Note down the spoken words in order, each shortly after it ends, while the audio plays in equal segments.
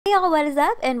Hey y'all, what is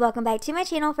up? And welcome back to my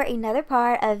channel for another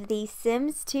part of The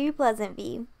Sims 2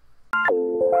 Pleasantview.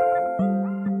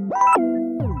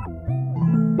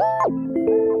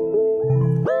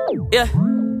 Yeah.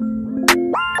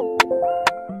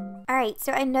 Alright,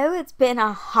 so I know it's been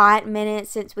a hot minute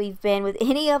since we've been with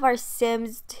any of our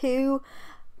Sims 2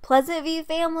 Pleasantview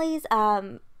families.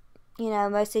 You know,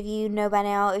 most of you know by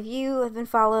now, if you have been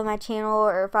following my channel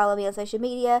or follow me on social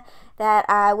media, that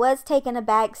I was taking a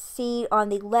back seat on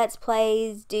the Let's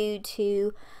Plays due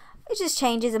to just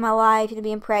changes in my life,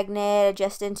 being pregnant,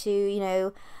 adjusting to, you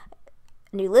know,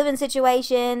 new living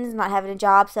situations, not having a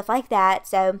job, stuff like that.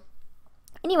 So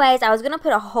anyways, I was going to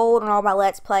put a hold on all my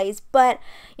Let's Plays, but,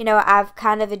 you know, I've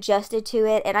kind of adjusted to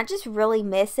it, and I just really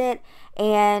miss it,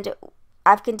 and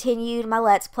I've continued my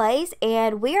Let's Plays,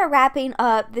 and we are wrapping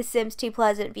up The Sims 2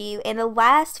 Pleasantview, and the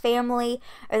last family,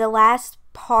 or the last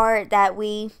part that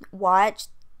we watched,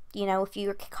 you know, if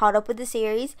you're caught up with the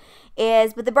series,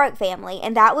 is with the Broke family,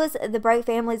 and that was the Broke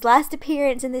family's last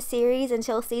appearance in the series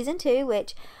until Season 2,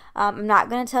 which I'm not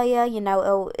going to tell you, you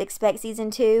know, expect Season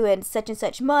 2 in such and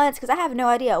such months, because I have no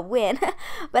idea when,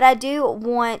 but I do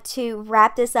want to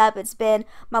wrap this up. It's been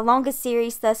my longest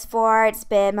series thus far, it's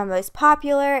been my most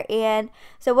popular, and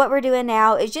so what we're doing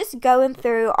now is just going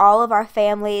through all of our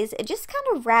families and just kind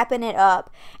of wrapping it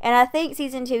up, and I think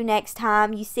Season 2 next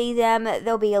time you see them,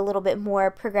 they'll be a little bit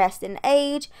more progressed in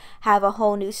age, have a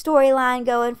whole new storyline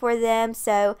going for them.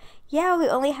 So yeah, we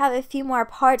only have a few more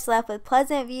parts left with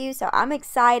Pleasantview, so I'm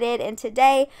excited. And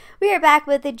today we are back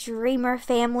with the Dreamer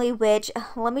family, which,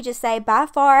 let me just say, by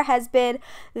far has been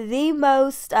the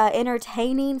most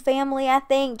entertaining family, I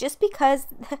think, just because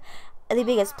the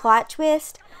biggest plot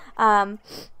twist.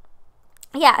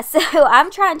 Yeah, so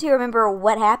I'm trying to remember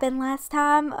what happened last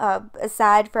time,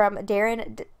 aside from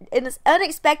Darren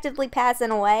unexpectedly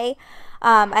passing away.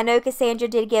 I know Cassandra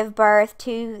did give birth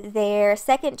to their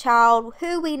second child,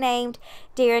 who we named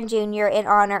Darren Jr. in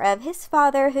honor of his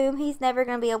father, whom he's never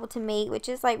going to be able to meet, which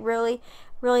is like really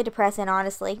depressing,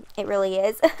 honestly. It really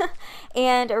is.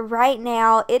 And right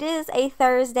now, it is a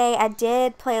Thursday. I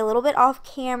did play a little bit off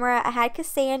camera. I had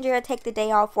Cassandra take the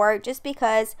day off work just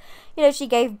because, you know, she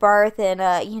gave birth and,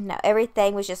 you know,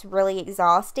 everything was just really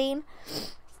exhausting.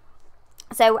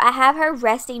 So I have her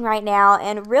resting right now,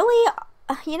 and really,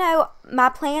 you know, my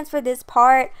plans for this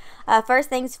part, first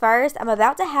things first, I'm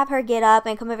about to have her get up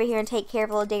and come over here and take care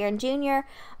of little Darren Jr.,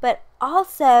 but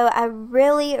also I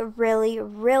really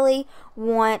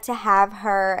want to have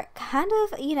her kind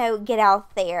of, you know, get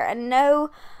out there. I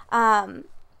know,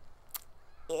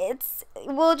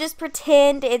 we'll just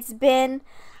pretend it's been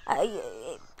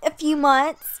a few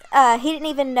months. He didn't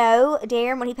even know,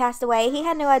 Darren, when he passed away, he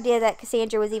had no idea that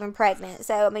Cassandra was even pregnant.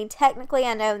 So, I mean, technically,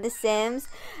 I know in The Sims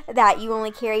that you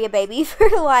only carry a baby for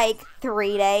like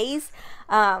 3 days.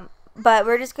 But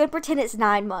we're just going to pretend it's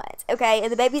 9 months, okay?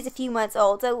 And the baby's a few months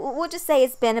old. So, we'll just say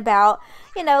it's been about,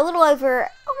 you know, a little over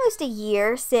almost a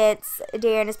year since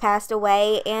Darren has passed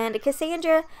away. And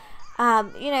Cassandra,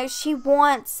 you know, she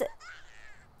wants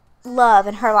love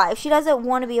in her life. She doesn't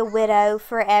want to be a widow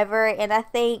forever, and I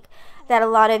think that a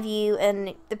lot of you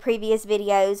in the previous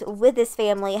videos with this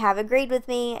family have agreed with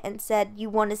me and said you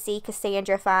want to see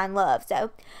Cassandra find love.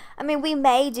 So, I mean, we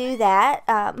may do that.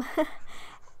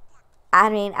 I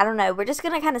mean, I don't know. We're just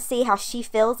going to kind of see how she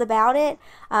feels about it.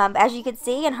 As you can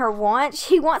see in her want,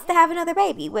 she wants to have another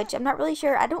baby, which I'm not really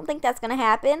sure. I don't think that's going to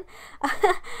happen.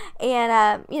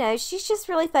 And, you know, she's just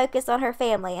really focused on her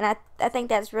family, and I think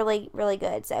that's really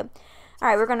good. So, all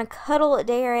right, we're going to cuddle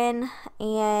Darren,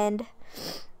 and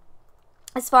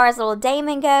as far as little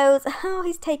Damon goes, oh,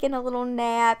 he's taking a little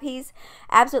nap. He's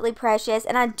absolutely precious,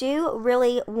 and I do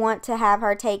really want to have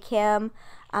her take him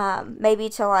maybe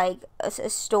to like a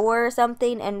store or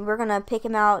something, and we're gonna pick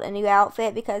him out a new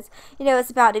outfit because, you know, it's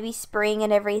about to be spring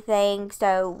and everything,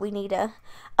 so we need to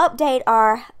update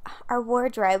our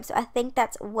wardrobe. So I think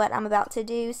that's what I'm about to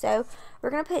do. So we're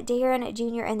gonna put Darren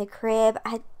Jr. in the crib.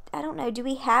 I don't know, do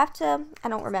we have to? I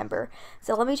don't remember,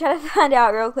 so let me try to find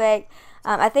out real quick.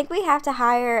 I think we have to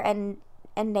hire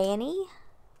a nanny.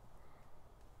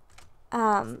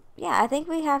 Yeah, I think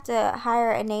we have to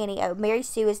hire a nanny. Oh, Mary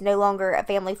Sue is no longer a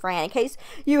family friend, in case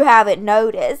you haven't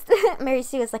noticed. Mary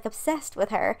Sue is like obsessed with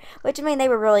her, which, I mean, they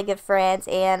were really good friends,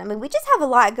 and I mean, we just have a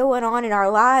lot going on in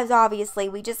our lives, obviously.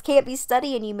 We just can't be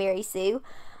studying you, Mary Sue.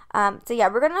 So yeah,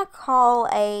 we're gonna call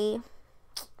I'm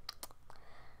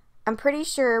pretty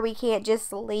sure we can't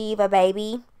just leave a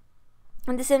baby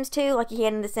in The Sims 2 like you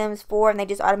can in The Sims 4 and they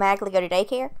just automatically go to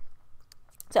daycare.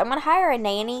 So I'm gonna hire a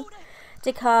nanny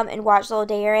to come and watch little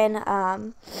Darren.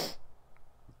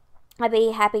 I'd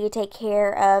be happy to take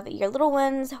care of your little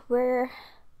ones.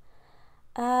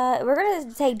 We're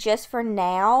gonna say just for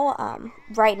now,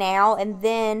 right now, and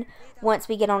then once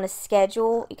we get on a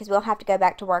schedule, because we'll have to go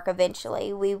back to work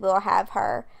eventually, we will have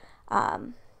her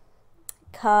um,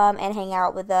 come and hang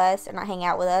out with us, or not hang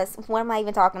out with us. What am I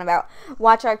even talking about?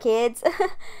 Watch our kids.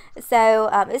 So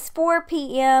it's 4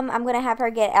 p.m. I'm gonna have her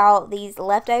get out these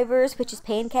leftovers, which is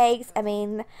pancakes. I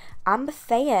mean, I'm a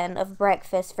fan of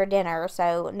breakfast for dinner,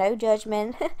 so no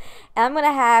judgment. And I'm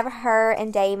gonna have her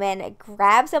and Damon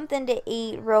grab something to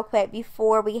eat real quick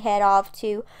before we head off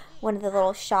to one of the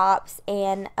little shops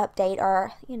and update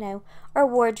our, our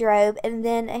wardrobe. And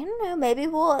then, I don't know, maybe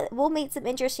we'll meet some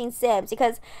interesting Sims,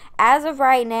 because as of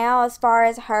right now, as far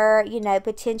as her,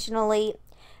 potentially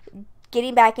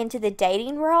getting back into the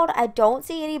dating world, I don't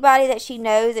see anybody that she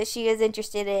knows that she is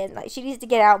interested in. Like, she needs to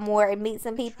get out more and meet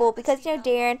some people, because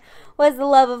Darren was the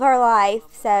love of her life.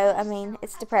 So I mean,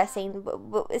 it's depressing,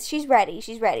 but she's ready.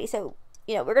 So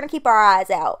we're gonna keep our eyes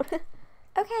out.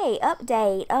 Okay,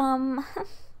 update.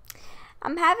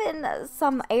 I'm having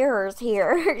some errors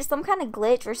here. Some kind of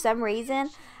glitch for some reason.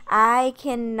 I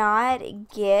cannot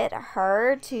get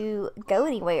her to go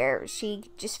anywhere. She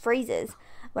just freezes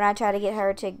when I try to get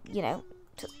her to,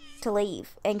 to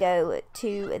leave and go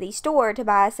to the store to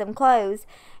buy some clothes.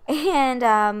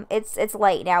 And it's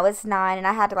late now. It's 9, and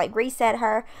I had to reset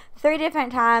her 3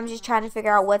 different times, just trying to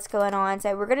figure out what's going on.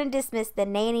 So we're gonna dismiss the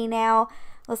nanny now.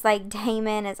 Looks like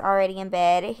Damon is already in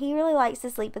bed. He really likes to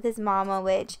sleep with his mama,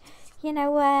 which, you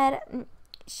know what?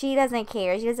 She doesn't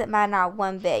care. She doesn't mind not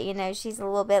one bit. She's a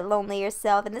little bit lonely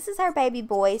herself, and this is her baby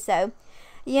boy, so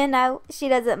she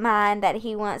doesn't mind that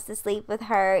he wants to sleep with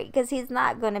her, because he's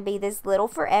not going to be this little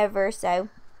forever. So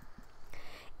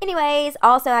anyways,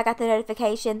 also I got the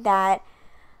notification that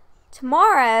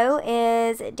tomorrow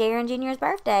is Darren Jr.'s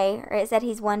birthday, or it said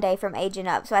he's 1 day from aging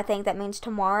up, so I think that means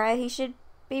tomorrow he should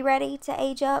be ready to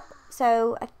age up.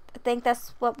 So I think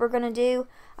that's what we're going to do.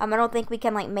 I don't think we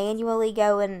can manually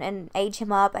go and age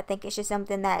him up. I think it's just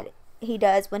something that he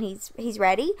does when he's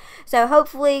ready. So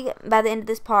hopefully by the end of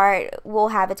this part we'll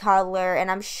have a toddler, and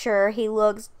I'm sure he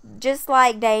looks just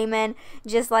like Damon,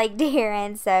 just like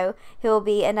Darren, so he'll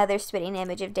be another spitting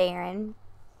image of Darren.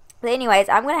 But anyways,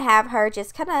 I'm gonna have her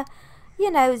just kind of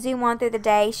zoom on through the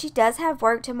day. She does have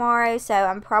work tomorrow, so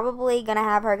I'm probably gonna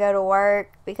have her go to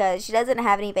work because she doesn't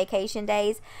have any vacation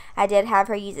days. I did have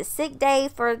her use a sick day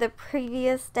for the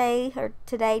previous day, or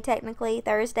today technically,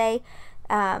 Thursday.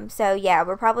 So yeah,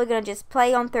 we're probably going to just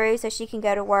play on through so she can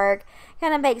go to work,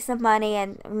 kind of make some money,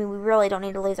 and I mean, we really don't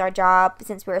need to lose our job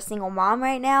since we're a single mom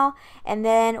right now. And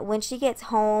then when she gets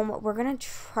home, we're going to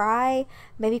try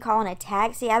maybe calling a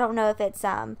taxi. I don't know if it's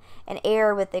an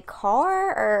error with the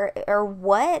car or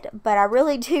what, but I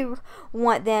really do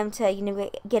want them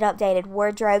to get updated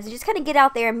wardrobes and just kind of get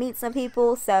out there and meet some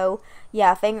people. So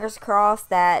yeah, fingers crossed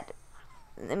that,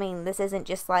 I mean, this isn't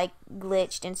just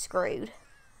glitched and screwed.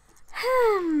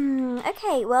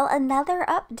 Okay, well, another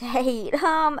update.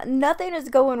 Nothing is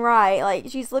going right.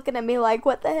 She's looking at me like,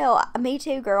 what the hell? Me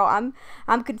too, girl.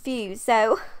 I'm confused.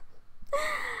 So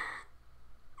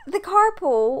the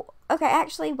carpool. Okay,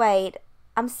 actually, wait.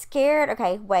 I'm scared.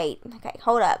 Okay, wait. Okay,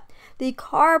 hold up. The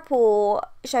carpool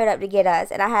showed up to get us,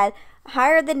 and I had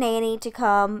hired the nanny to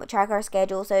come track our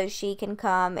schedule so she can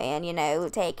come and,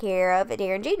 take care of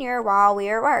Darren Jr. while we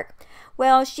are at work.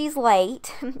 Well, she's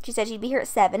late. She said she'd be here at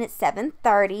 7. It's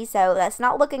 7:30, so that's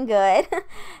not looking good.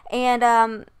 And,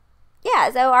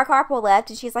 yeah, so our carpool left,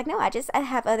 and she's like, no, I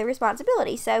have other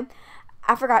responsibilities. So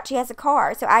I forgot she has a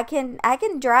car. So I can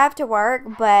drive to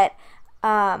work, but,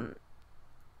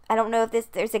 I don't know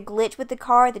if there's a glitch with the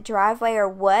car, the driveway, or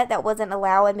what, that wasn't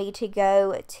allowing me to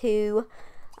go to,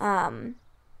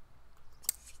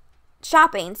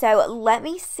 shopping. So let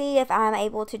me see if I'm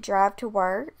able to drive to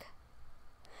work.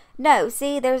 No,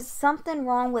 see, there's something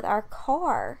wrong with our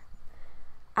car.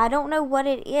 I don't know what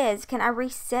it is. Can I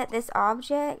reset this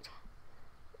object?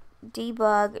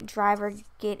 Debug driver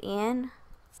get in.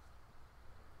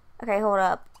 Okay, hold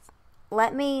up.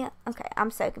 Okay, I'm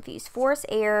so confused. Force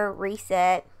error,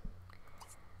 reset.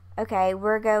 Okay,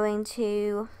 we're going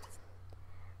to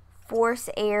force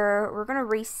error. We're going to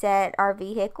reset our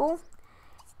vehicle.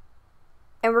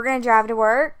 And we're going to drive to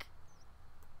work.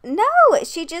 No,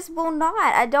 she just will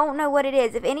not. I don't know what it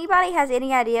is. If anybody has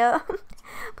any idea,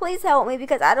 please help me,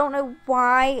 because I don't know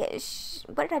why.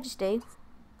 What did I just do?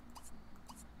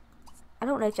 I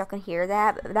don't know if y'all can hear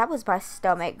that, but that was my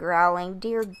stomach growling.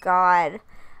 Dear God.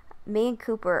 Me and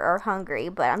Cooper are hungry,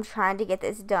 but I'm trying to get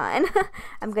this done.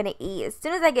 I'm going to eat as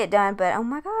soon as I get done, but oh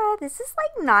my God, this is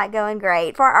not going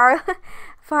great. For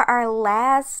our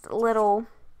last little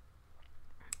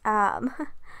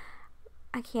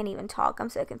I can't even talk. I'm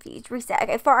so confused. Reset.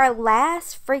 Okay, for our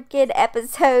last freaking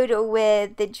episode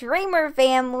with the Dreamer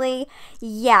family,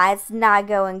 yeah, it's not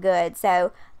going good.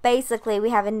 So basically, we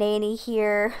have a nanny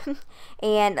here,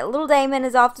 and little Damon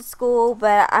is off to school,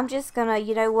 but I'm just gonna,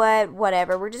 you know what,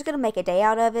 whatever. We're just gonna make a day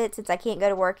out of it since I can't go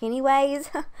to work anyways.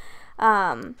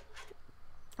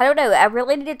 I don't know. I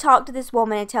really need to talk to this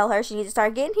woman and tell her she needs to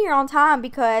start getting here on time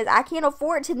because I can't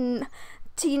afford to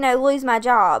you know, lose my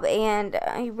job. And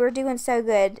we're doing so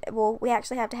good. Well, we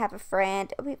actually have to have a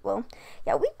friend. Well,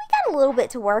 yeah, we got a little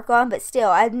bit to work on, but still,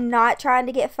 I'm not trying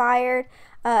to get fired,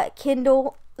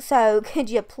 Kendall. So could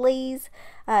you please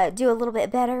do a little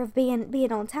bit better of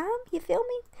being on time? You feel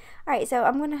me? All right, so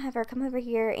I'm gonna have her come over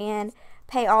here and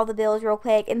pay all the bills real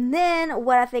quick, and then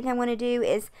what I think I'm going to do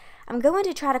is I'm going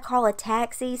to try to call a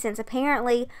taxi since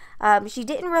apparently she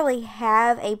didn't really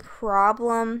have a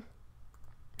problem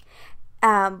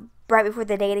right before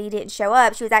the nanny didn't show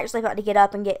up. She was actually about to get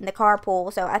up and get in the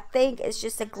carpool, so I think it's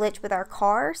just a glitch with our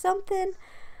car or something.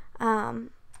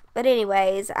 But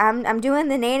anyways, I'm doing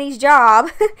the nanny's job.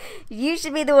 You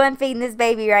should be the one feeding this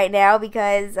baby right now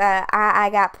because I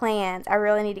got plans. I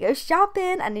really need to go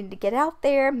shopping. I need to get out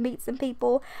there, meet some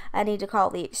people. I need to call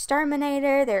the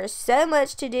exterminator. There's so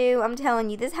much to do. I'm telling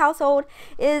you, this household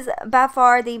is by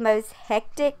far the most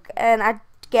hectic, and I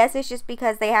guess it's just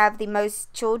because they have the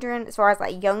most children as far as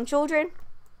like young children.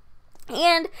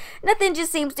 And nothing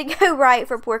just seems to go right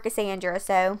for poor Cassandra,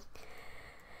 so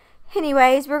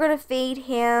anyways, we're going to feed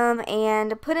him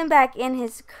and put him back in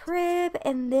his crib,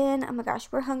 and then, oh my gosh,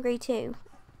 we're hungry too.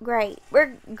 Great.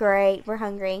 We're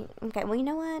hungry. Okay, well, you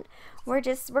know what? We're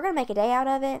going to make a day out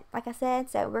of it, like I said,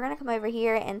 so we're going to come over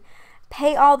here and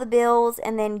pay all the bills,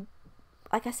 and then,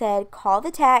 like I said, call the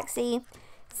taxi,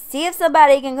 see if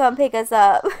somebody can come pick us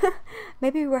up.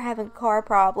 Maybe we're having car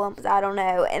problems, I don't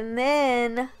know, and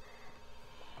then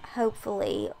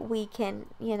hopefully we can,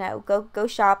 you know, go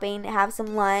shopping, have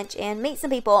some lunch, and meet some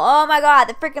people. Oh my god,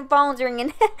 the freaking phone's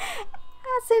ringing.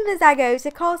 As soon as I go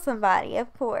to call somebody,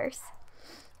 of course.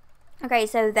 Okay,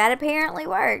 so that apparently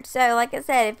worked. So like I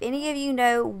said, if any of you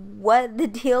know what the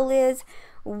deal is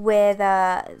with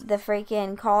the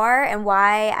freaking car and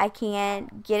why I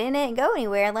can't get in it and go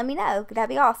anywhere, let me know. That'd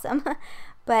be awesome.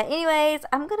 But anyways,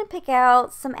 I'm going to pick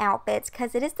out some outfits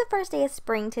because it is the first day of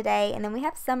spring today, and then we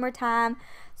have summertime.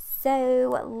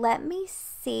 So let me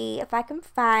see if I can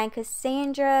find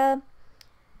Cassandra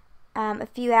a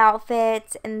few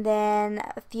outfits, and then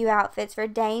a few outfits for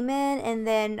Damon, and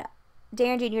then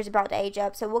Darren Jr. is about to age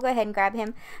up, so we'll go ahead and grab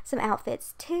him some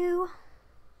outfits too.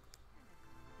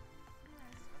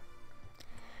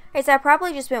 Okay, so I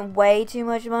probably just spent way too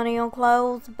much money on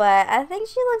clothes, but I think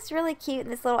she looks really cute in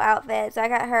this little outfit. So I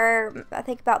got her, I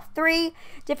think, about 3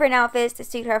 different outfits to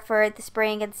suit her for the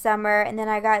spring and summer. And then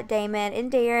I got Damon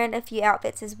and Darren a few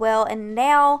outfits as well. And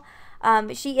now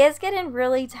she is getting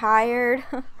really tired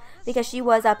because she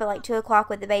was up at like 2 o'clock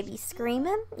with the baby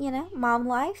screaming, you know, mom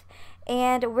life.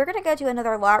 And we're going to go to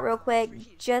another lot real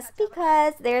quick just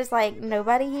because there's like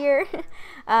nobody here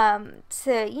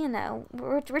to, you know,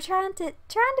 we're trying to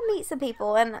meet some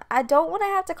people, and I don't want to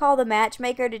have to call the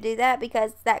matchmaker to do that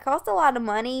because that costs a lot of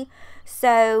money.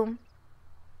 So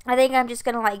I think I'm just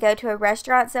going to like go to a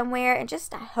restaurant somewhere and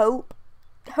just hope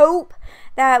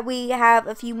that we have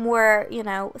a few more, you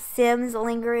know, Sims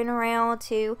lingering around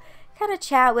to kind of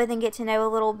chat with and get to know a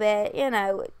little bit, you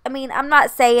know. I mean, I'm not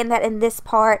saying that in this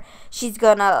part she's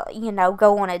gonna, you know,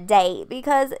 go on a date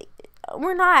because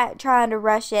we're not trying to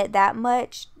rush it that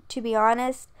much, to be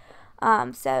honest.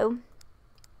 So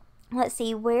let's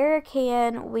see, where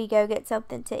can we go get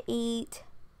something to eat?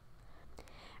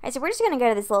 Alright, so we're just gonna go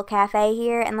to this little cafe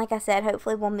here, and like I said,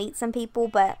 hopefully we'll meet some people,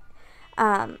 but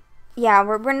yeah,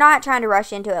 we're not trying to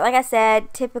rush into it. Like I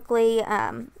said, typically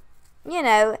you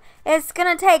know, it's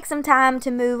going to take some time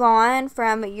to move on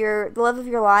from the love of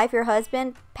your life, your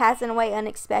husband, passing away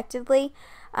unexpectedly.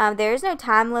 There is no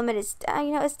time limit. It's,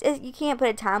 you know, you can't put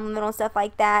a time limit on stuff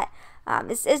like that.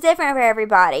 It's different for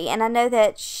everybody, and I know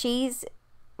that she's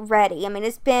ready. I mean,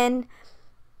 it's been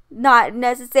not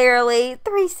necessarily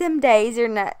 3 sim days or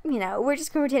not, you know, we're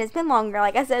just going to pretend it's been longer,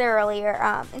 like I said earlier,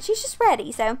 and she's just ready.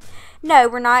 So no,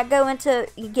 we're not going to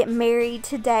get married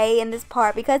today in this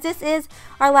part because this is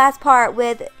our last part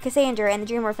with Cassandra and the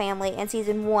Dreamer family in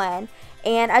season 1,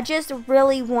 and I just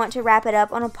really want to wrap it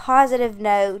up on a positive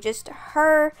note, just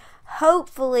her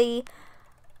hopefully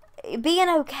being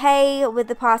okay with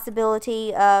the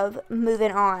possibility of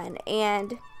moving on.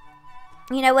 And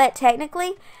you know what,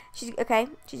 technically she's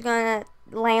gonna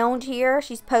lounge here.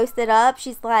 She's posted up.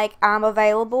 She's like, I'm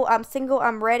available, I'm single,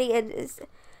 I'm ready.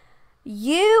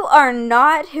 You are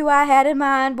not who I had in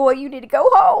mind. Boy, you need to go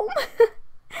home.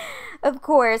 Of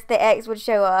course, the ex would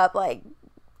show up. Like,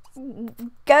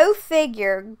 go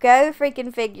figure. Go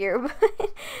freaking figure.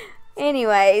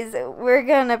 Anyways, we're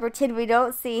gonna pretend we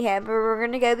don't see him, but we're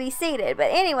gonna go be seated.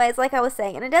 But anyways, like I was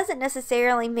saying, and it doesn't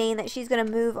necessarily mean that she's gonna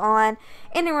move on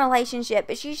in a relationship,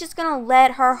 but she's just gonna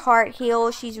let her heart heal.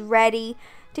 She's ready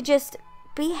to just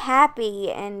be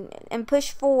happy and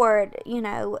push forward. You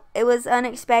know, it was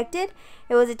unexpected.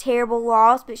 It was a terrible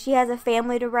loss, but she has a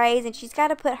family to raise, and she's got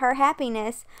to put her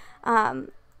happiness,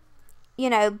 you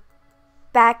know,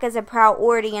 back as a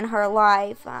priority in her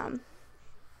life.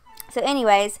 So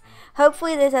anyways,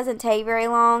 hopefully this doesn't take very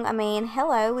long. I mean,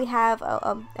 hello, we have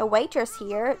a waitress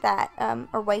here that,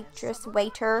 or waiter,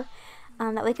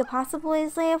 that we could possibly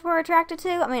say if we're attracted to.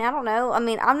 I mean, I don't know. I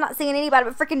mean, I'm not seeing anybody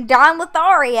but freaking Don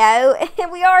Lothario,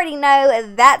 and we already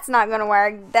know that's not going to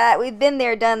work. That we've been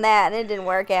there, done that, and it didn't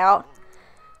work out.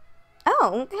 Oh,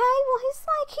 okay. Well,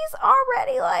 he's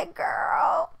already like,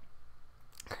 girl,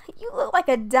 you look like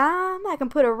a dime. I can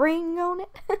put a ring on it.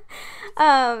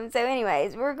 So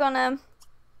anyways, we're gonna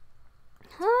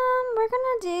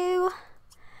do,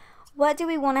 what do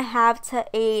we want to have to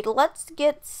eat? Let's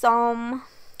get some,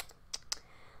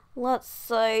 let's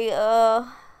say,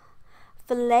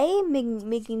 filet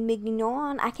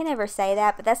mignon. I can never say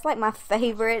that, but that's like my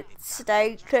favorite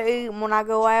steak too when I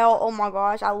go out. Oh my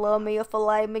gosh, I love me a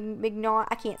filet mignon.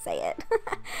 I can't say it.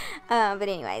 But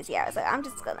anyways, yeah, so I'm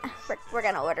just gonna, we're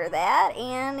gonna order that,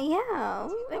 and yeah,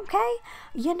 okay.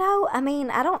 You know, I mean,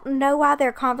 I don't know why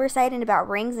they're conversating about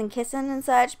rings and kissing and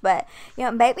such, but, you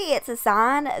know, maybe it's a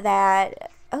sign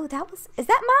that, oh, is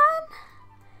that mine?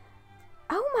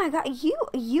 Oh my god,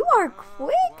 you are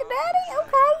quick, Daddy.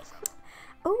 Okay.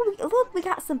 Oh, look, we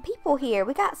got some people here.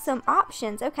 We got some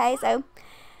options. Okay, so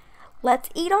let's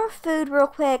eat our food real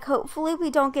quick. Hopefully we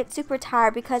don't get super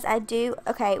tired because I do.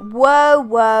 Okay, whoa.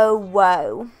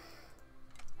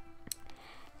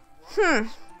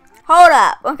 Hold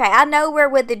up. Okay, I know we're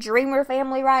with the Dreamer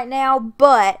family right now,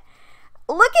 but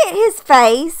look at his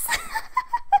face.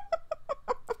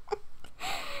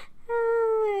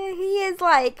 He is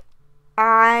like,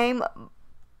 I'm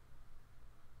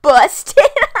busted.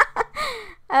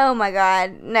 Oh my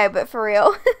god. No, but for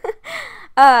real.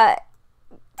 Who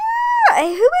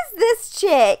is this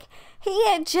chick? He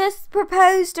had just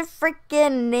proposed to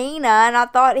freaking Nina, and I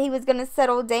thought he was gonna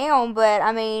settle down, but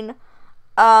I mean,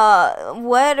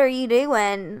 what are you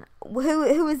doing?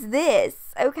 Who is this?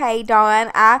 Okay, Dawn.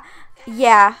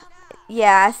 Yeah,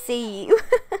 I see you.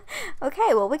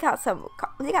 Okay, well, we got some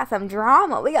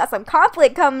drama. We got some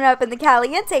conflict coming up in the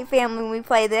Caliente family when we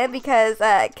play them, because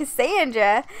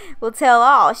Cassandra will tell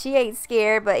all. She ain't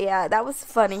scared, but yeah, that was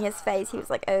funny. His face, he was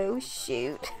like, oh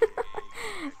shoot.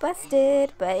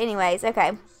 Busted. But anyways,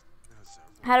 okay.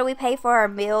 How do we pay for our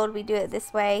bill? Do we do it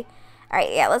this way?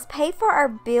 Alright, yeah, let's pay for our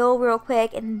bill real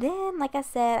quick, and then, like I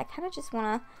said, I kind of just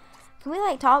want to, can we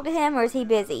like talk to him, or is he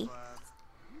busy?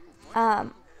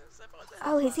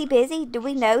 Oh, is he busy? Do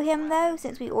we know him though,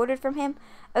 since we ordered from him?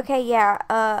 Okay, yeah.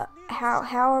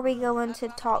 How are we going to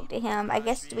talk to him? I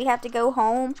guess, do we have to go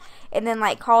home and then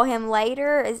like call him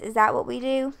later? Is that what we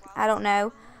do? I don't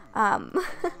know.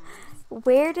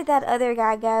 Where did that other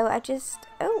guy go?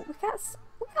 Oh, we got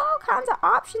all kinds of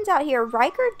options out here.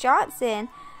 Riker Johnson.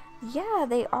 Yeah,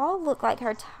 they all look like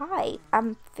her type.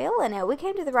 I'm feeling it. We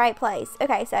came to the right place.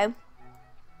 Okay, so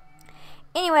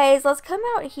anyways, let's come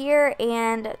out here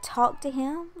and talk to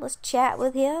him. Let's chat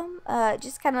with him.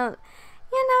 Just kind of,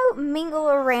 you know, mingle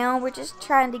around. We're just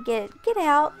trying to get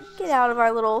out of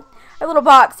our little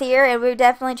box here, and we're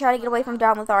definitely trying to get away from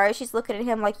Don Lothario. She's looking at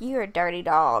him like, you're a dirty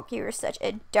dog. You are such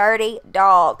a dirty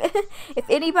dog. If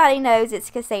anybody knows,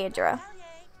 it's Cassandra.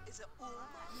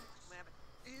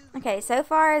 Okay, so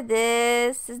far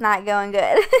this is not going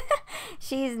good.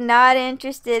 She's not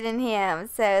interested in him,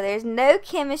 so there's no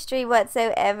chemistry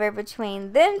whatsoever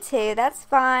between them two. That's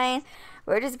fine.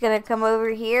 We're just gonna come over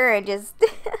here and just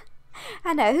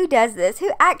I know, who does this?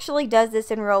 Who actually does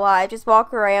this in real life? Just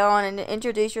walk around and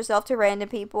introduce yourself to random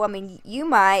people. I mean, you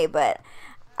might, but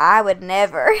I would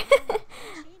never.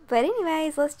 But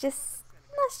anyways, let's just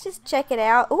check it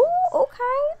out. Ooh,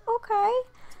 okay.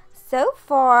 So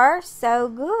far, so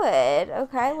good.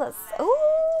 Okay,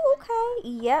 okay.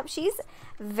 Yep, she's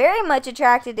very much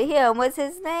attracted to him. What's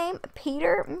his name?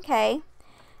 Peter. Okay.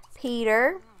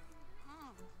 Peter.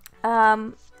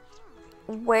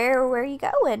 Where are you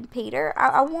going, Peter?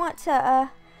 I want to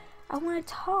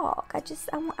talk. I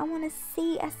want to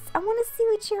see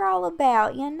what you're all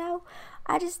about, you know?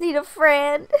 I just need a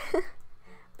friend.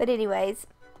 But anyways,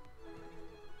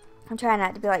 I'm trying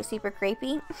not to be like super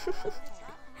creepy.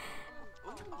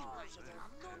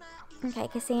 Okay,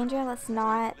 Cassandra, let's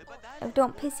not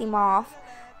don't piss him off.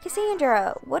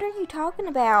 Cassandra, what are you talking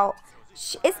about?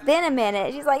 It's been a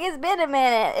minute. She's like, it's been a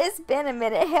minute. It's been a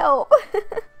minute. Help.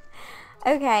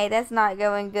 Okay, that's not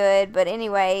going good. But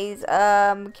anyways,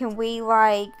 can we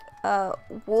like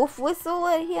wolf whistle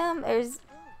at him?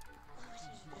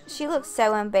 She looks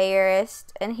so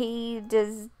embarrassed, and he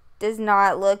does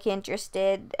not look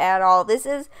interested at all. This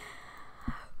is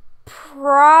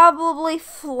probably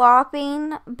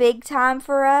flopping big time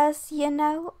for us, you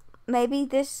know. Maybe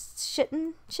this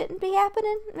shouldn't be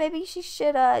happening. Maybe she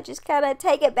should just kind of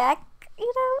take it back,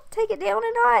 you know, take it down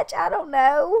a notch. I don't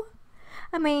know.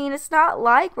 I mean, it's not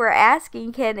like we're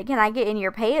asking, can I get in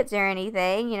your pants or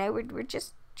anything? You know, we're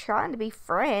just trying to be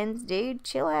friends, dude.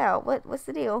 Chill out. What's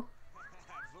the deal?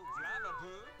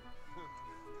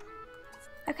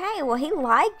 Okay, well, he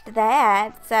liked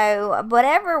that. So,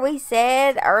 whatever we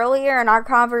said earlier in our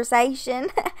conversation,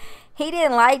 he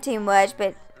didn't like too much,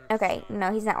 but okay,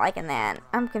 no, he's not liking that.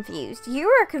 I'm confused. You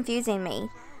are confusing me.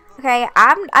 Okay,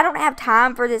 I don't have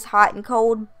time for this hot and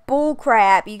cold bull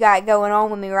crap you got going on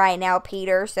with me right now,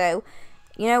 Peter. So,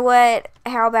 you know what?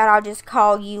 How about I'll just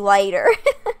call you later?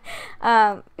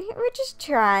 We're just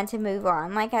trying to move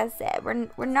on. Like I said,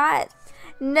 we're not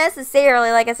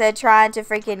necessarily, like I said, trying to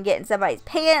freaking get in somebody's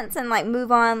pants and like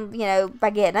move on, you know, by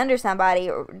getting under somebody.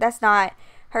 That's not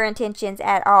her intentions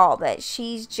at all. But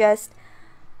she's just,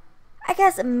 I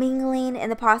guess, mingling in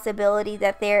the possibility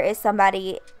that there is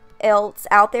somebody else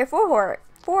out there for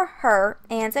her,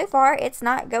 and so far it's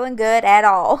not going good at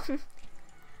all.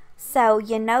 So,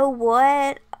 you know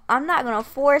what, I'm not gonna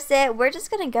force it. We're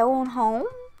just gonna go on home.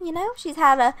 You know, she's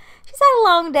had a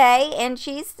long day, and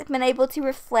she's been able to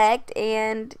reflect,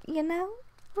 and you know,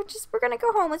 we're gonna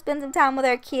go home and spend some time with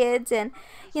our kids, and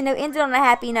you know, end it on a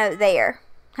happy note there.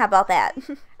 How about that?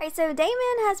 Alright, so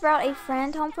Damon has brought a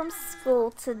friend home from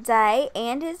school today,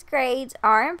 and his grades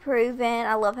are improving.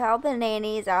 I love how the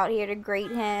nanny is out here to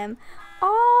greet him.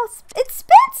 Oh, it's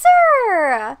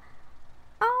Spencer!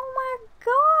 Oh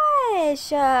my gosh.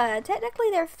 Technically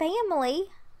they're family.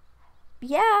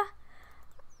 Yeah.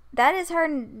 That is her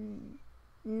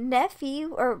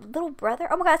nephew or little brother.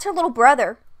 Oh my god, it's her little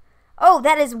brother. Oh,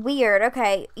 that is weird.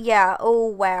 Okay, yeah. Oh,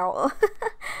 wow.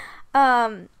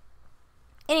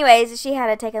 Anyways, she had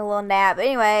to take a little nap.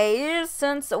 Anyway,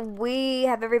 since we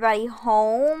have everybody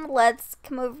home, let's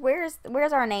come over.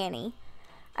 Where's our nanny?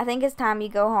 I think it's time you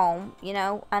go home. You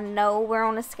know, I know we're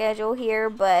on a schedule here,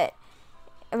 but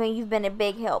I mean, you've been a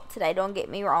big help today. Don't get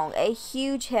me wrong. A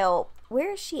huge help.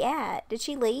 Where is she at? Did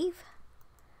she leave?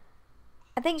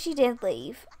 I think she did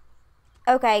leave.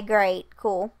 Okay, great.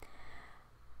 Cool.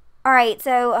 Alright,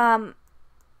 so,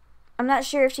 I'm not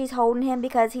sure if she's holding him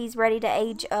because he's ready to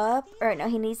age up. Or, no,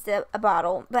 he needs a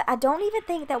bottle. But I don't even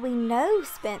think that we know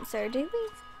Spencer, do we?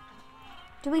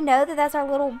 Do we know that that's our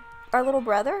little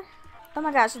brother? Oh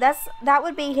my gosh, that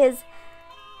would be his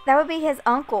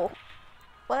uncle.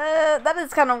 What? That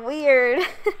is kind of weird.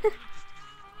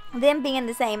 Them being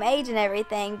the same age and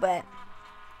everything, but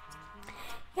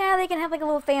yeah, they can have like a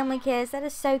little family kiss. That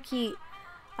is so cute.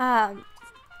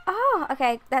 Oh,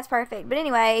 okay, that's perfect. But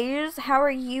anyways, how are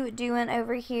you doing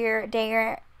over here,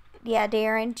 Darren? Yeah,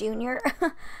 Darren Jr.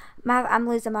 I'm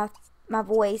losing my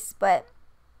voice, but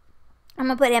I'm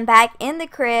gonna put him back in the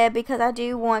crib because I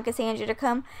do want Cassandra to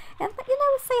come and, you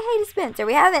know, say hey to Spencer.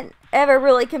 We haven't ever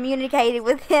really communicated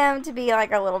with him to be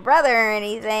like our little brother or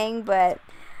anything, but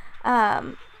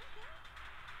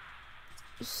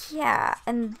yeah.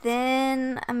 And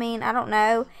then, I mean, I don't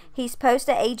know. He's supposed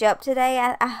to age up today.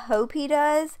 I hope he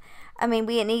does. I mean,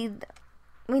 we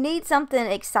need something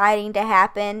exciting to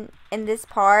happen in this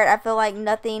part. I feel like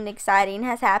nothing exciting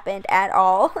has happened at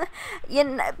all. You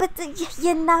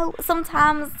know,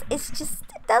 sometimes it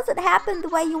doesn't happen the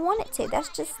way you want it to.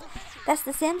 That's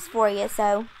the Sims for you.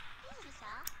 So,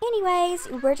 anyways,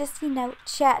 we're just, you know,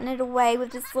 chatting it away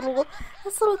with this little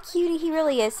cutie. He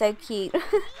really is so cute.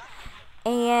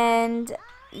 And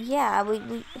yeah, we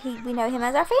know him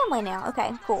as our family now.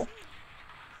 Okay, cool.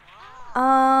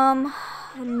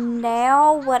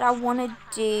 Now what I want to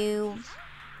do,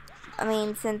 I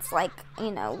mean, since, like, you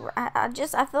know, I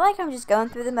feel like I'm just going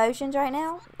through the motions right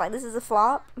now. Like, this is a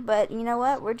flop, but you know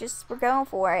what? We're going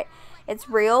for it. It's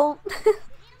real.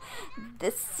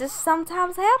 This just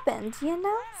sometimes happens, you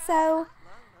know? So,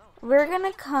 we're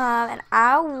gonna come, and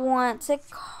I want to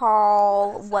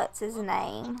call, what's his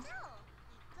name?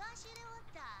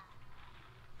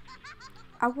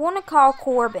 I want to call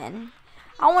Corbin.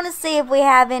 I want to see if we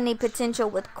have any potential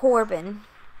with Corbin.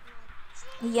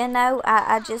 You know,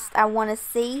 I want to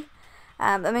see.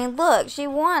 I mean, look, she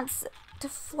wants to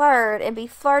flirt and be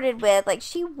flirted with. Like,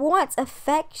 she wants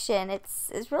affection. It's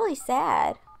really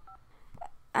sad.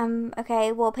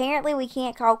 Okay, well, apparently we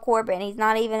can't call Corbin. He's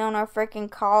not even on our freaking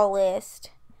call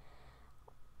list.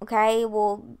 Okay,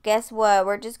 well, guess what?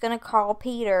 We're just gonna call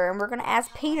Peter, and we're gonna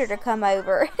ask Peter to come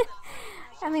over.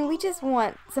 I mean, we just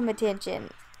want some attention.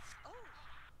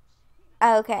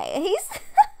 Okay, he's...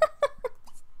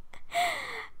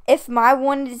 If my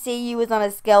wanted to see you was on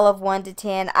a scale of 1 to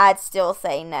 10, I'd still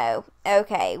say no.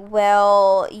 Okay,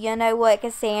 well, you know what,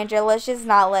 Cassandra? Let's just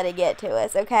not let it get to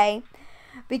us, okay?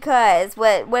 Because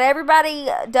what everybody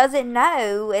doesn't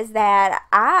know is that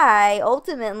I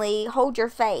ultimately hold your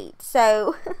fate.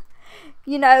 So,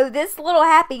 you know, this little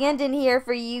happy ending here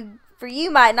for you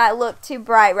might not look too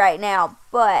bright right now,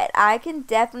 but I can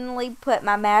definitely put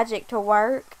my magic to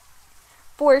work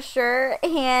for sure,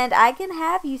 and I can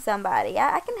have you somebody.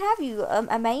 I can have you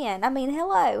a man. I mean,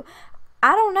 hello.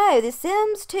 I don't know. The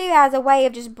Sims 2 has a way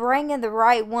of just bringing the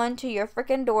right one to your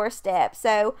freaking doorstep.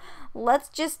 So let's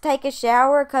just take a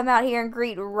shower, come out here and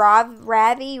greet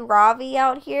Ravi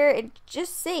out here, and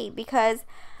just see, because,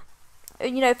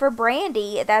 you know, for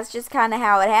Brandy, that's just kind of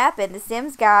how it happened. The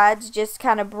Sims gods just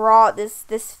kind of brought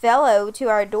this fellow to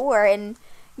our door, and,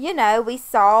 you know, we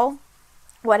saw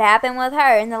what happened with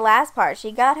her in the last part.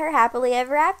 She got her happily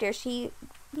ever after. She,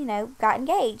 you know, got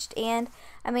engaged. And,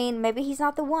 I memean, maybe he's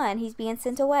not the one. He's being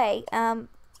sent away.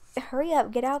 Hurry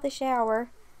up. Get out of the shower.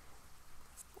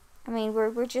 I mean,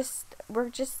 we're just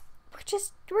gonna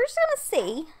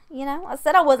see, you know. I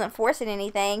said I wasn't forcing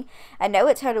anything. I know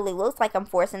it totally looks like I'm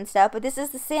forcing stuff, but this is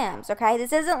The Sims, okay?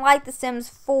 This isn't like The Sims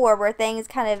 4 where things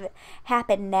kind of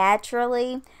happen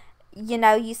naturally. You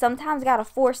know, you sometimes gotta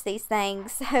force these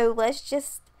things. So let's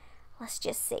just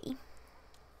see.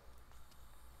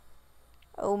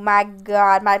 Oh my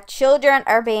God, my children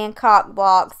are being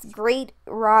cockblocks. Greet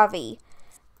Ravi.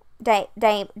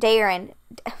 Darren.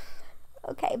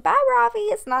 Okay, bye Ravi.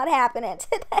 It's not happening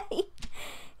today.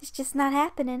 It's just not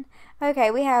happening.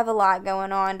 Okay, we have a lot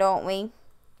going on, don't we?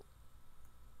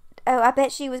 Oh, I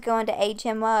bet she was going to age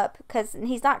him up, because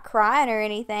he's not crying or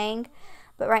anything.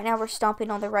 But right now we're stomping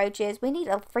on the roaches. We need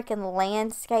a freaking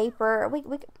landscaper.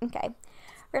 Okay.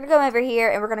 We're going to go over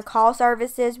here and we're going to call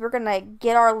services. We're going to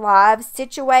get our lives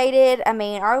situated. I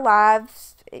mean, our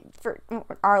lives.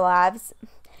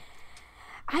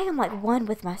 I am like one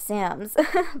with my Sims.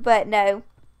 But no.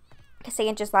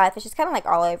 Cassandra's life is just kind of like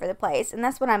all over the place. And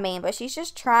that's what I mean. But she's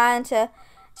just trying to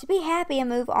be happy and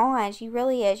move on. She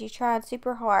really is. She's trying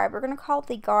super hard. We're going to call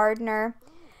the gardener.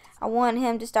 I want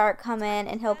him to start coming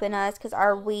and helping us, because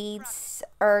our weeds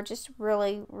are just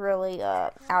really, really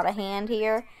out of hand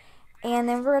here. And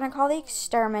then we're going to call the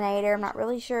exterminator. I'm not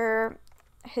really sure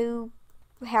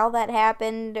how that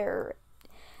happened, or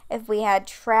if we had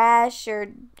trash or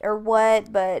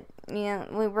what, but, you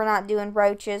know, we're not doing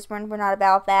roaches. We're not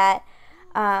about that.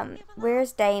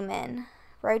 Where's Damon?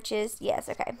 Roaches? Yes,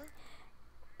 okay.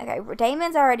 Okay,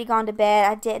 Damon's already gone to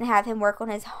bed. I didn't have him work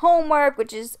on his homework,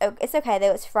 which is, it's okay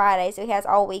though, it's Friday, so he has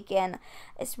all weekend.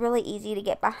 It's really easy to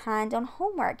get behind on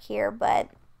homework here, but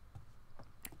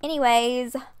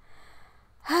anyways,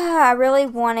 I really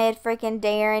wanted freaking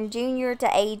Darren Jr. to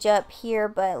age up here,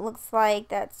 but it looks like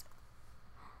that's,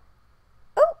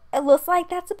 it looks like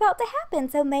that's about to happen,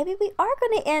 so maybe we are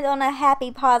going to end on a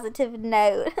happy, positive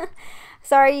note.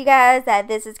 Sorry, you guys, that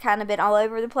this has kind of been all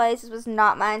over the place. This was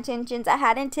not my intentions. I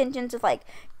had intentions of, like,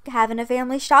 having a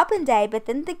family shopping day, but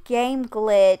then the game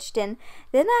glitched, and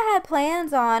then I had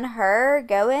plans on her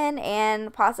going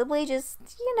and possibly just,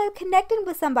 you know, connecting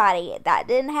with somebody. That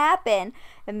didn't happen.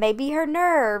 And maybe her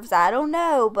nerves, I don't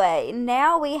know, but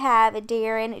now we have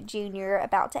Darren Jr.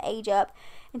 about to age up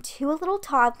into a little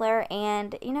toddler,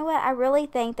 and you know what? I really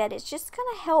think that it's just going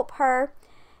to help her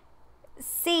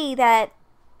see that,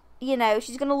 you know,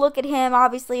 she's going to look at him,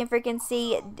 obviously, and freaking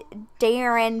see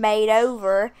Darren made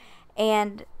over.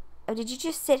 And, oh, did you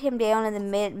just sit him down in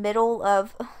the middle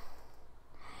of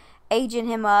aging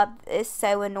him up? It's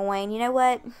so annoying. You know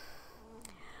what?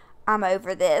 I'm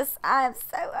over this. I'm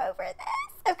so over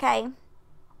this. Okay.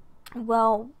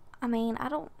 Well, I mean, I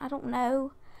don't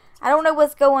know. I don't know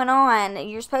what's going on.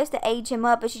 You're supposed to age him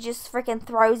up, but she just freaking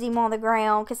throws him on the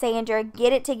ground. Cassandra,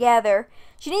 get it together.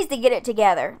 She needs to get it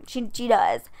together. She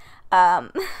does.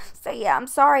 So yeah, I'm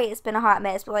sorry it's been a hot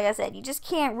mess, but like I said, you just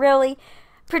can't really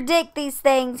predict these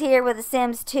things here with The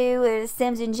Sims 2 or The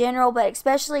Sims in general, but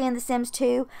especially in The Sims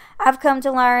 2, I've come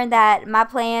to learn that my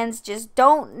plans just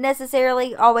don't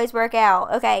necessarily always work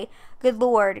out. Okay, good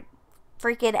lord,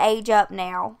 freaking age up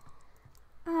now.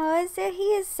 Oh, so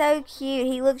he is so cute.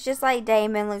 He looks just like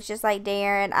Damon, looks just like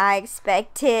Darren. I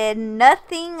expected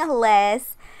nothing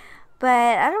less,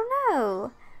 but I don't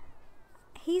know.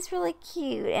 He's really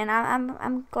cute, and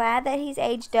I'm glad that he's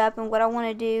aged up. And what I want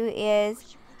to do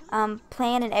is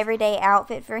plan an everyday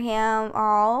outfit for him.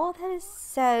 Oh, that is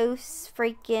so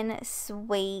freaking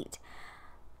sweet.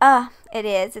 It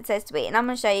is. It's so sweet. And I'm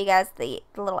going to show you guys the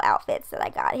little outfits that I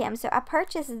got him. So I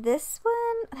purchased this one.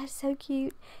 That's so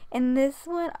cute. And this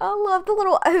one. I love the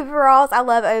little overalls. I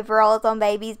love overalls on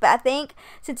babies. But I think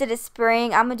since it is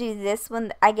spring, I'm going to do this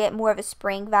one. I get more of a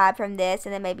spring vibe from this.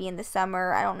 And then maybe in the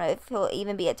summer, I don't know if he'll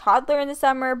even be a toddler in the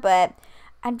summer. But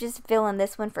I'm just feeling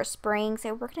this one for spring.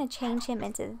 So we're going to change him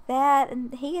into that.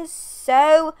 And he is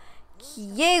so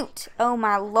cute. Oh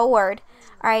my Lord.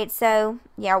 Alright, so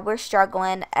yeah, we're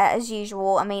struggling as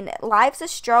usual. I mean, life's a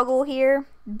struggle here,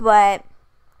 but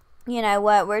you know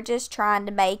what? We're just trying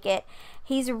to make it.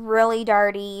 He's really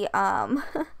dirty, like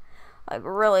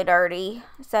really dirty.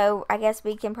 So I guess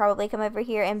we can probably come over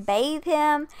here and bathe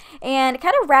him and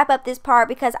kind of wrap up this part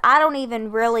because I don't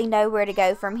even really know where to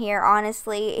go from here,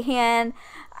 honestly. And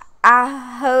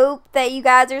I hope that you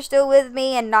guys are still with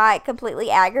me and not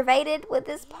completely aggravated with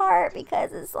this part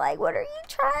because it's like, what are you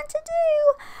trying to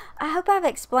do? I hope I've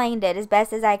explained it as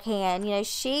best as I can. You know,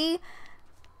 she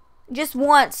just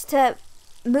wants to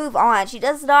move on. She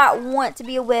does not want to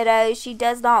be a widow. She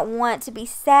does not want to be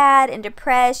sad and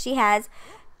depressed. She has,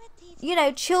 you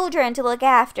know, children to look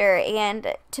after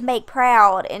and to make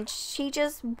proud. And she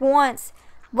just wants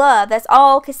love. That's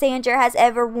all Cassandra has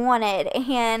ever wanted.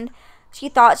 And she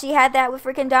thought she had that with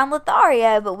freaking Don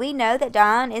Lothario, but we know that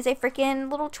Don is a freaking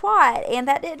little twat, and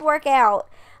that didn't work out.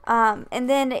 And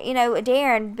then, you know,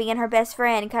 Darren, being her best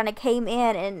friend, kind of came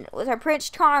in and was her Prince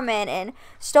Charming and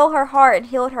stole her heart and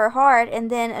healed her heart. And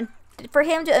then for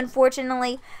him to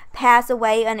unfortunately pass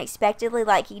away unexpectedly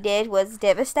like he did was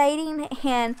devastating.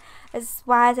 And that's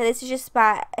why I said this is just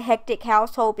my hectic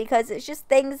household because it's just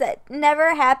things that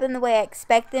never happen the way I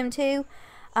expect them to.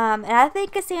 And I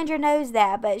think Cassandra knows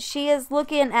that, but she is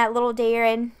looking at little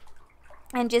Darren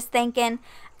and just thinking,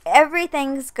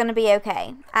 everything's going to be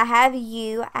okay. I have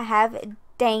you, I have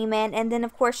Damon, and then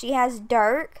of course she has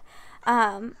Dirk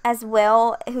as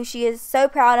well, who she is so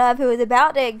proud of, who is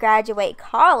about to graduate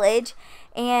college,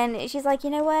 and she's like, you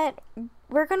know what,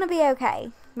 we're going to be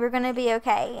okay. We're going to be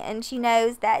okay. And she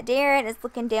knows that Darren is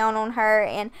looking down on her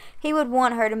and he would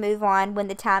want her to move on when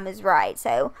the time is right.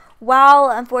 So while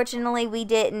unfortunately we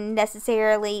didn't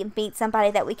necessarily meet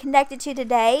somebody that we connected to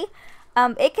today,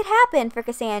 it could happen for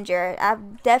Cassandra. I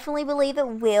definitely believe it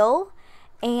will.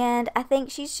 And I think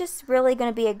she's just really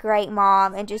going to be a great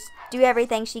mom and just do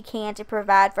everything she can to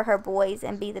provide for her boys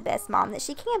and be the best mom that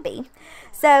she can be.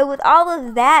 So with all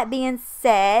of that being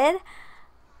said,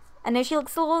 I know she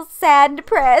looks a little sad and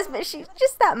depressed, but she's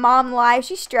just that mom life.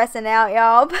 She's stressing out,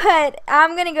 y'all. But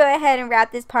I'm going to go ahead and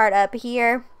wrap this part up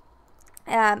here.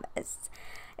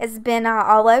 It's been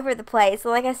all over the place. So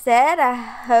like I said, I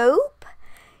hope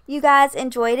you guys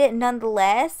enjoyed it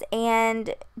nonetheless.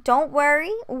 And don't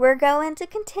worry, we're going to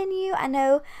continue. I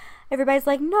know everybody's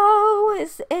like, no,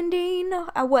 it's ending.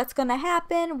 What's going to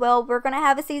happen? Well, we're going to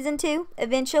have a season 2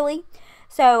 eventually.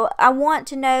 So I want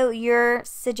to know your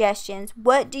suggestions.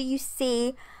 What do you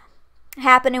see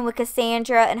happening with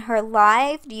Cassandra and her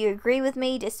life? Do you agree with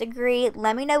me? Disagree?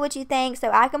 Let me know what you think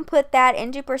so I can put that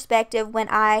into perspective when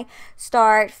I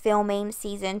start filming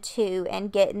season 2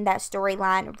 and getting that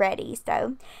storyline ready.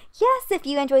 So yes, if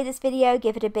you enjoyed this video,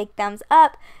 give it a big thumbs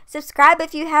up. Subscribe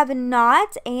if you have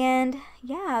not. And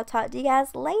yeah, I'll talk to you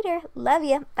guys later. Love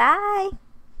you. Bye.